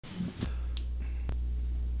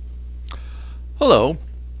Hello,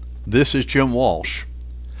 this is Jim Walsh,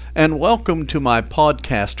 and welcome to my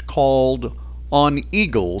podcast called On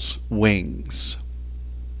Eagle's Wings.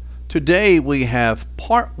 Today we have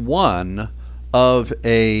part one of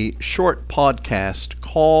a short podcast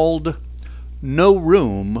called No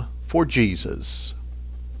Room for Jesus.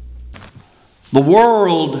 The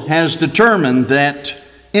world has determined that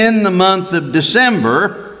in the month of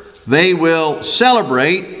December, they will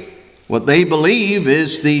celebrate what they believe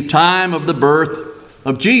is the time of the birth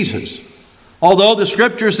of Jesus. Although the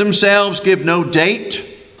scriptures themselves give no date,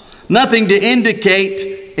 nothing to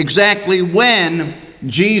indicate exactly when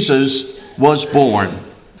Jesus was born.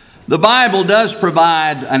 The Bible does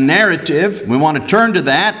provide a narrative. We want to turn to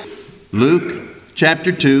that. Luke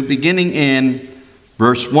chapter 2, beginning in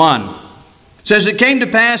verse 1. It says, "It came to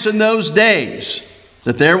pass in those days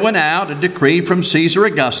that there went out a decree from Caesar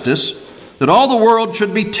Augustus that all the world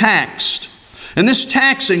should be taxed. And this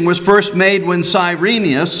taxing was first made when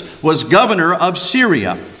Cyrenius was governor of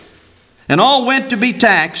Syria. And all went to be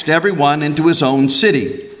taxed, every one into his own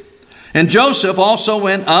city. And Joseph also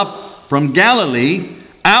went up from Galilee,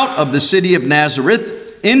 out of the city of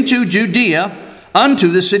Nazareth, into Judea, unto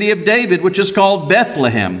the city of David, which is called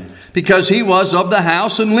Bethlehem, because he was of the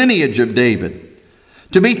house and lineage of David,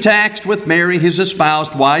 to be taxed with Mary his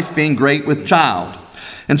espoused wife, being great with child.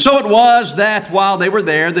 And so it was that while they were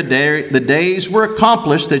there, the days were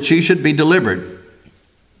accomplished that she should be delivered.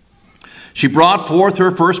 She brought forth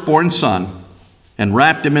her firstborn son, and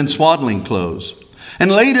wrapped him in swaddling clothes, and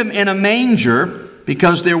laid him in a manger,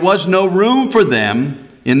 because there was no room for them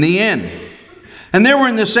in the inn. And there were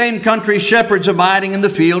in the same country shepherds abiding in the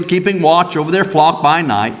field, keeping watch over their flock by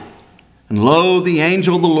night. And lo, the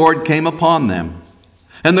angel of the Lord came upon them,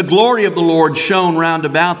 and the glory of the Lord shone round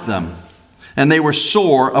about them, and they were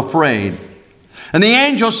sore afraid. And the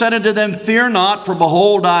angel said unto them, Fear not, for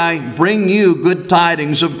behold, I bring you good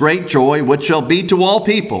tidings of great joy, which shall be to all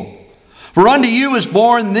people. For unto you is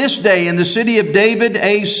born this day in the city of David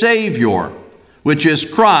a Savior, which is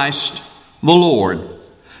Christ the Lord.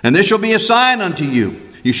 And this shall be a sign unto you.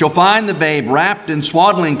 You shall find the babe wrapped in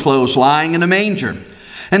swaddling clothes, lying in a manger.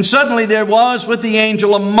 And suddenly there was with the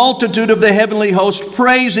angel a multitude of the heavenly host,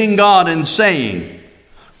 praising God and saying,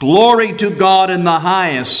 Glory to God in the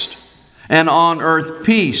highest, and on earth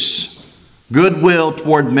peace, goodwill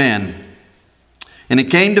toward men. And it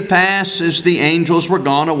came to pass, as the angels were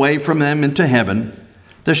gone away from them into heaven,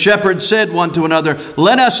 the shepherds said one to another,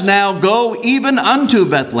 Let us now go even unto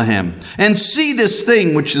Bethlehem, and see this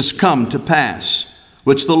thing which is come to pass,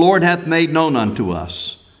 which the Lord hath made known unto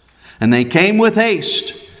us. And they came with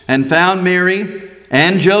haste, and found Mary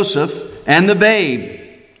and Joseph and the babe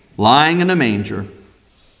lying in a manger.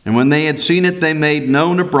 And when they had seen it, they made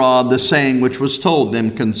known abroad the saying which was told them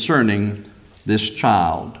concerning this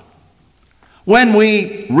child." When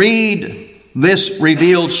we read this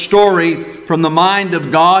revealed story from the mind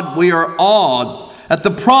of God, we are awed at the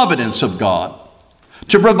providence of God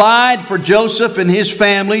to provide for Joseph and his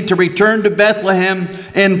family to return to Bethlehem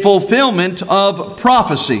in fulfillment of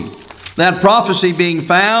prophecy. That prophecy being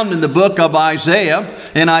found in the book of Isaiah,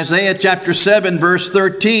 in Isaiah chapter 7, verse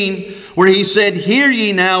 13, where he said, Hear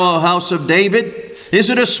ye now, O house of David, is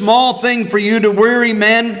it a small thing for you to weary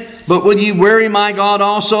men, but will ye weary my God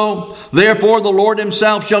also? Therefore the Lord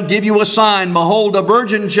himself shall give you a sign. Behold, a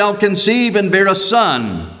virgin shall conceive and bear a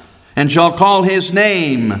son, and shall call his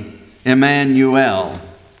name Emmanuel.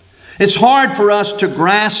 It's hard for us to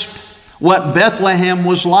grasp what Bethlehem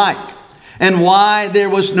was like, and why there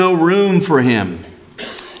was no room for him.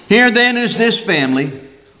 Here then is this family,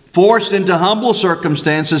 forced into humble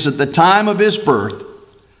circumstances at the time of his birth.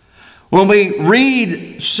 When we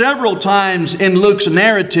read several times in Luke's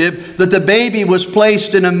narrative that the baby was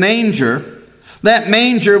placed in a manger, that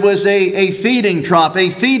manger was a feeding trough, a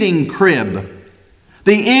feeding crib.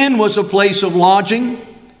 The inn was a place of lodging.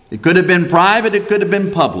 It could have been private, it could have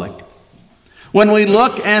been public. When we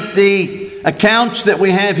look at the accounts that we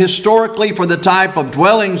have historically for the type of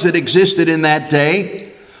dwellings that existed in that day,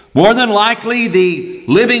 more than likely the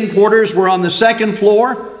living quarters were on the second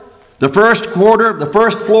floor. The first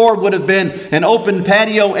floor would have been an open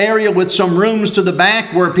patio area with some rooms to the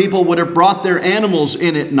back where people would have brought their animals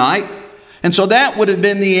in at night. And so that would have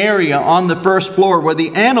been the area on the first floor where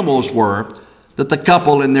the animals were, that the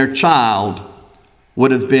couple and their child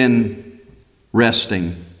would have been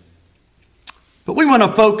resting. But we want to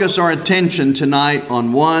focus our attention tonight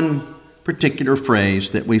on one particular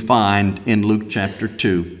phrase that we find in Luke chapter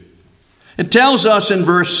 2. It tells us in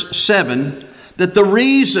verse 7 that the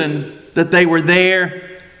reason that they were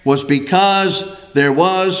there was because there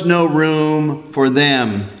was no room for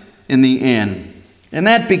them in the inn. And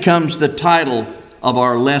that becomes the title of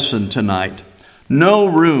our lesson tonight. No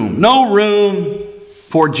room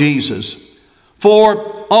for Jesus.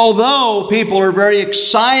 For although people are very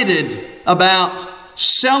excited about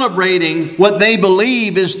celebrating what they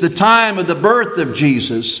believe is the time of the birth of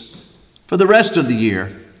Jesus, for the rest of the year,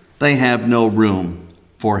 they have no room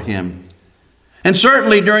for him. And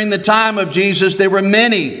certainly during the time of Jesus, there were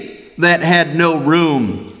many that had no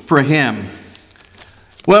room for him.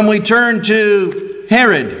 When we turn to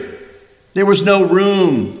Herod, there was no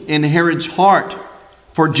room in Herod's heart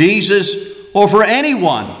for Jesus or for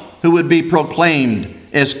anyone who would be proclaimed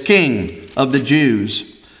as King of the Jews.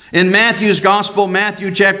 In Matthew's Gospel,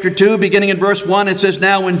 Matthew chapter 2, beginning in verse 1, it says,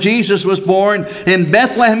 "Now when Jesus was born in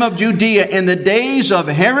Bethlehem of Judea in the days of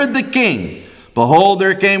Herod the king, behold,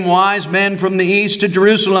 there came wise men from the east to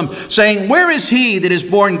Jerusalem, saying, Where is he that is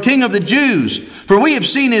born King of the Jews? For we have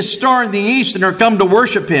seen his star in the east and are come to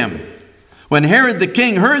worship him. When Herod the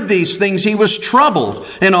king heard these things, he was troubled,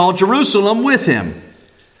 and all Jerusalem with him.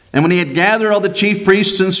 And when he had gathered all the chief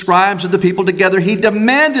priests and scribes of the people together, he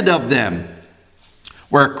demanded of them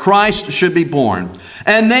where Christ should be born.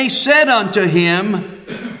 And they said unto him,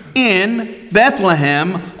 In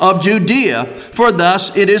Bethlehem of Judea, for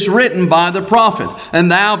thus it is written by the prophet,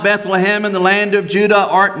 And thou, Bethlehem, in the land of Judah,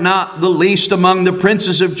 art not the least among the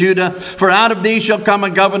princes of Judah, for out of thee shall come a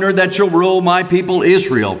governor that shall rule my people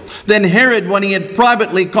Israel. Then Herod, when he had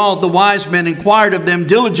privately called the wise men, inquired of them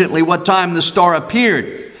diligently what time the star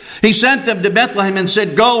appeared. He sent them to Bethlehem and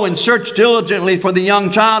said, Go and search diligently for the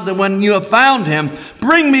young child, and when you have found him,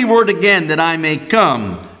 bring me word again that I may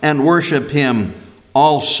come and worship him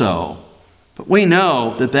also. But we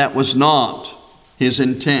know that that was not his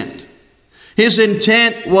intent. His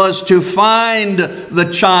intent was to find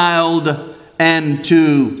the child and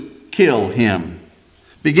to kill him.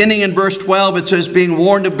 Beginning in verse 12, it says, Being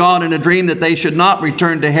warned of God in a dream that they should not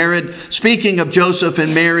return to Herod, speaking of Joseph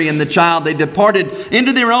and Mary and the child, they departed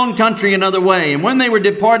into their own country another way. And when they were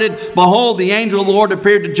departed, behold, the angel of the Lord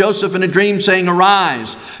appeared to Joseph in a dream, saying,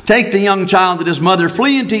 Arise, take the young child and his mother,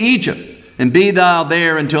 flee into Egypt, and be thou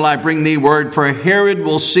there until I bring thee word, for Herod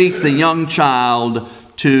will seek the young child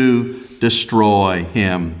to destroy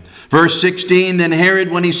him. Verse 16, Then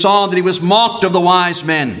Herod, when he saw that he was mocked of the wise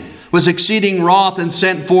men, was exceeding wroth, and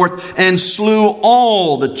sent forth and slew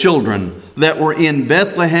all the children that were in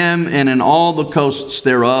Bethlehem and in all the coasts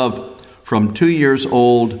thereof, from 2 years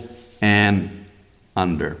old and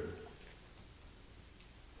under.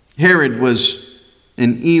 Herod was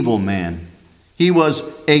an evil man. He was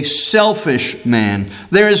a selfish man.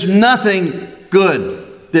 There is nothing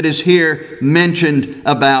good that is here mentioned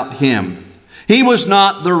about him. He was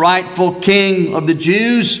not the rightful king of the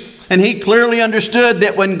Jews. And he clearly understood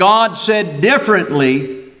that when God said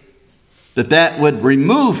differently, that would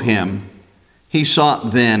remove him, he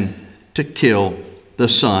sought then to kill the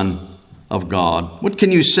Son of God. What can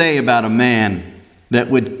you say about a man that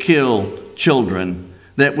would kill children,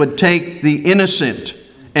 that would take the innocent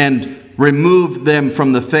and remove them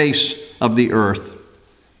from the face of the earth?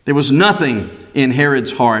 There was nothing in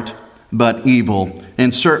Herod's heart but evil,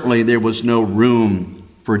 and certainly there was no room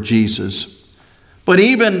for Jesus. But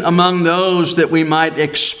even among those that we might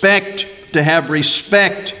expect to have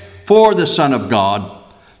respect for the Son of God,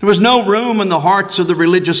 there was no room in the hearts of the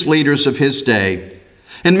religious leaders of his day.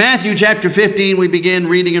 In Matthew chapter 15, we begin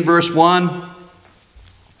reading in verse 1.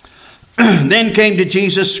 Then came to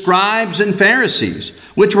Jesus scribes and Pharisees,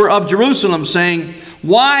 which were of Jerusalem, saying,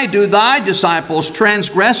 Why do thy disciples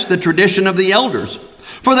transgress the tradition of the elders?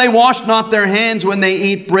 For they wash not their hands when they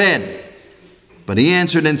eat bread. But he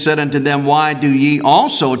answered and said unto them, Why do ye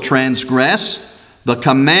also transgress the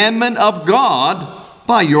commandment of God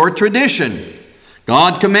by your tradition?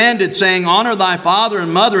 God commanded, saying, Honor thy father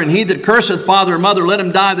and mother, and he that curseth father or mother, let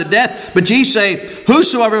him die the death. But ye say,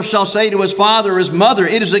 Whosoever shall say to his father or his mother,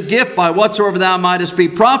 It is a gift by whatsoever thou mightest be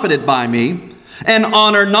profited by me, and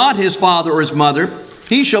honor not his father or his mother,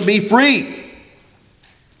 he shall be free.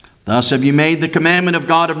 Thus have ye made the commandment of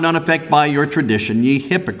God of none effect by your tradition, ye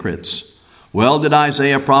hypocrites. Well did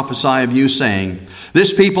Isaiah prophesy of you, saying,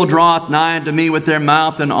 This people draweth nigh unto me with their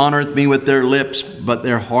mouth, and honoreth me with their lips, but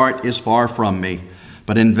their heart is far from me.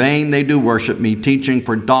 But in vain they do worship me, teaching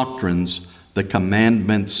for doctrines the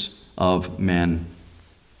commandments of men.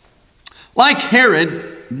 Like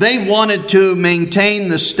Herod, they wanted to maintain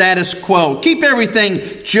the status quo, keep everything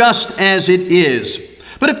just as it is.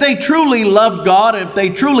 But if they truly loved God, if they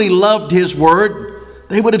truly loved his word,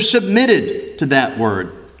 they would have submitted to that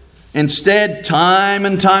word. Instead, time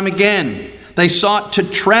and time again, they sought to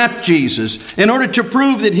trap Jesus in order to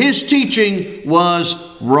prove that his teaching was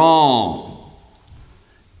wrong.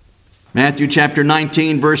 Matthew chapter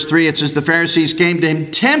 19, verse 3, it says, the Pharisees came to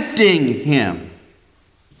him, tempting him.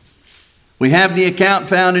 We have the account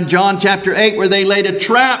found in John chapter 8 where they laid a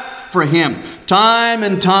trap for him time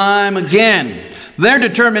and time again. Their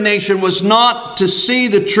determination was not to see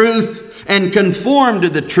the truth and conform to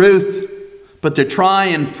the truth, but to try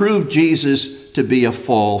and prove Jesus to be a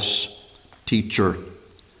false teacher.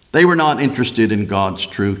 They were not interested in God's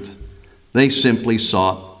truth. They simply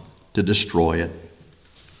sought to destroy it.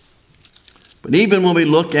 But even when we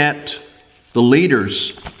look at the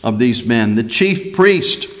leaders of these men, the chief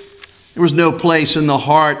priest, there was no place in the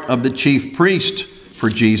heart of the chief priest for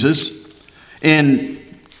Jesus. In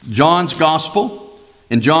John's Gospel,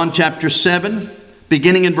 in John chapter 7,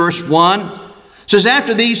 beginning in verse 1, it says,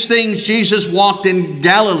 after these things Jesus walked in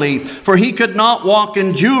Galilee, for he could not walk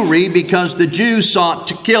in Jewry because the Jews sought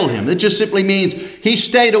to kill him. That just simply means he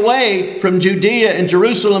stayed away from Judea and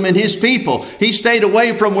Jerusalem and his people. He stayed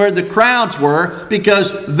away from where the crowds were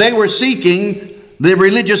because they were seeking, the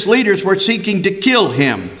religious leaders were seeking to kill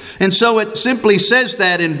him. And so it simply says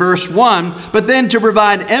that in verse 1, but then to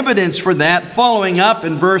provide evidence for that, following up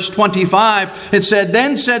in verse 25, it said,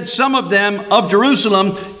 then said some of them of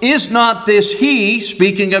Jerusalem, is not this he,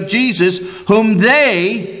 speaking of Jesus, whom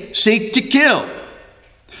they seek to kill?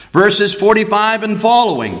 Verses 45 and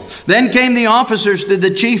following. Then came the officers to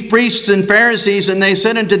the chief priests and Pharisees, and they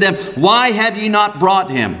said unto them, why have ye not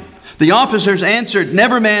brought him? The officers answered,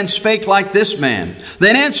 never man spake like this man.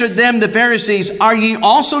 Then answered them the Pharisees, are ye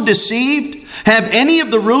also deceived? Have any of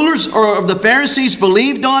the rulers or of the Pharisees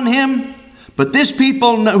believed on him? But this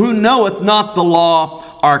people who knoweth not the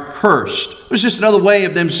law are cursed. It was just another way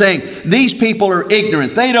of them saying, these people are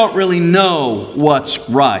ignorant. They don't really know what's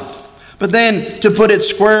right. But then to put it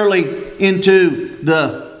squarely into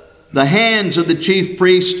the hands of the chief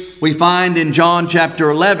priest, we find in John chapter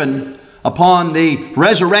 11, upon the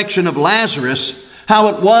resurrection of Lazarus, how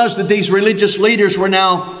it was that these religious leaders were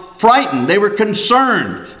now frightened. They were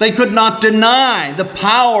concerned. They could not deny the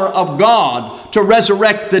power of God to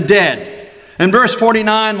resurrect the dead. In verse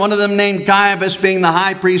 49, one of them named Caiaphas, being the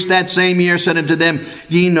high priest that same year, said unto them,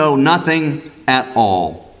 ye know nothing at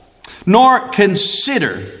all, nor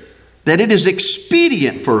consider that it is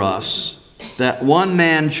expedient for us that one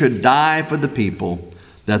man should die for the people,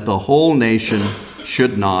 that the whole nation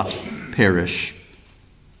should not perish.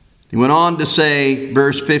 He went on to say,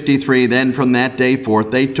 verse 53, then from that day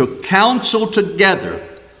forth they took counsel together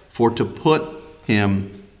for to put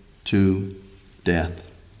him to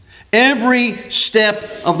death. Every step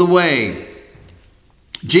of the way,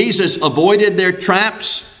 Jesus avoided their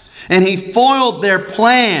traps and he foiled their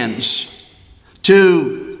plans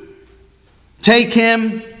to take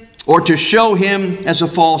him or to show him as a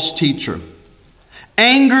false teacher.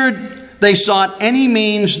 Angered, they sought any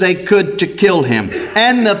means they could to kill him.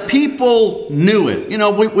 And the people knew it. You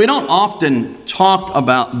know, we don't often talk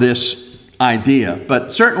about this idea,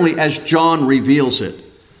 but certainly as John reveals it,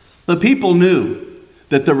 the people knew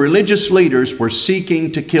that the religious leaders were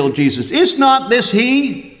seeking to kill Jesus. Is not this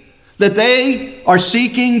he that they are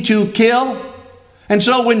seeking to kill? And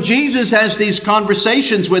so when Jesus has these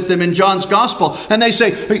conversations with them in John's Gospel, and they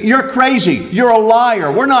say, you're crazy, you're a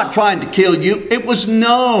liar, we're not trying to kill you, it was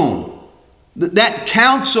known. That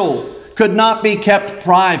counsel could not be kept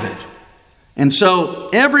private. And so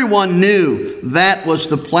everyone knew that was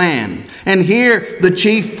the plan. And here the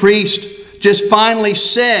chief priest just finally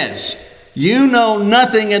says, you know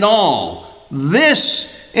nothing at all.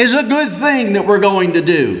 This is a good thing that we're going to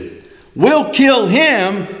do. We'll kill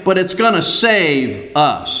him, but it's going to save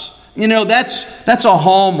us. You know, that's a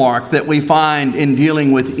hallmark that we find in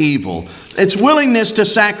dealing with evil. It's willingness to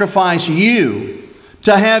sacrifice you,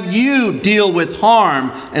 to have you deal with harm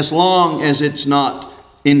as long as it's not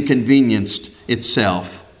inconvenienced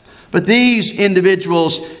itself. But these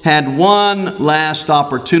individuals had one last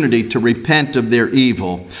opportunity to repent of their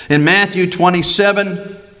evil. In Matthew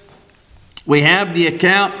 27, we have the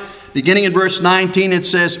account. Beginning in verse 19, it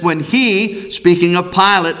says, when he, speaking of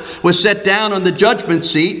Pilate, was set down on the judgment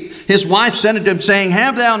seat, his wife sent unto him, saying,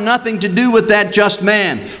 have thou nothing to do with that just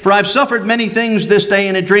man? For I've suffered many things this day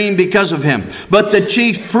in a dream because of him. But the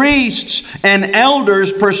chief priests and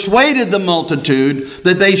elders persuaded the multitude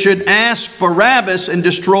that they should ask Barabbas and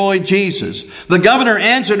destroy Jesus. The governor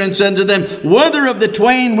answered and said to them, whether of the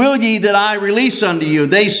twain will ye that I release unto you?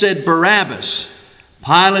 They said, Barabbas.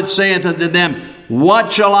 Pilate saith unto them,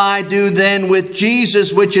 what shall I do then with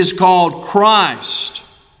Jesus, which is called Christ?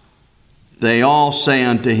 They all say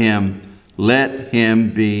unto him, let him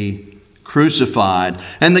be crucified.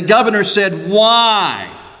 And the governor said,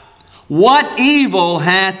 why? What evil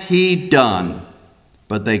hath he done?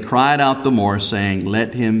 but they cried out the more, saying,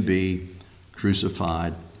 "Let him be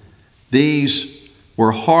crucified." These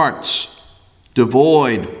were hearts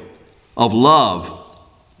devoid of love,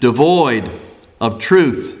 devoid of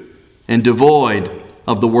truth, and devoid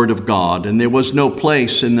of the Word of God. And there was no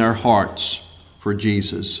place in their hearts for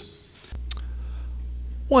Jesus.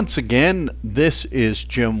 Once again, this is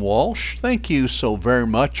Jim Walsh. Thank you so very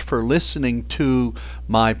much for listening to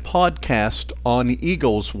my podcast on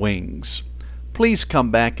Eagle's Wings. Please come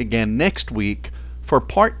back again next week for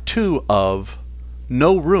part 2 of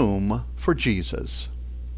No Room for Jesus.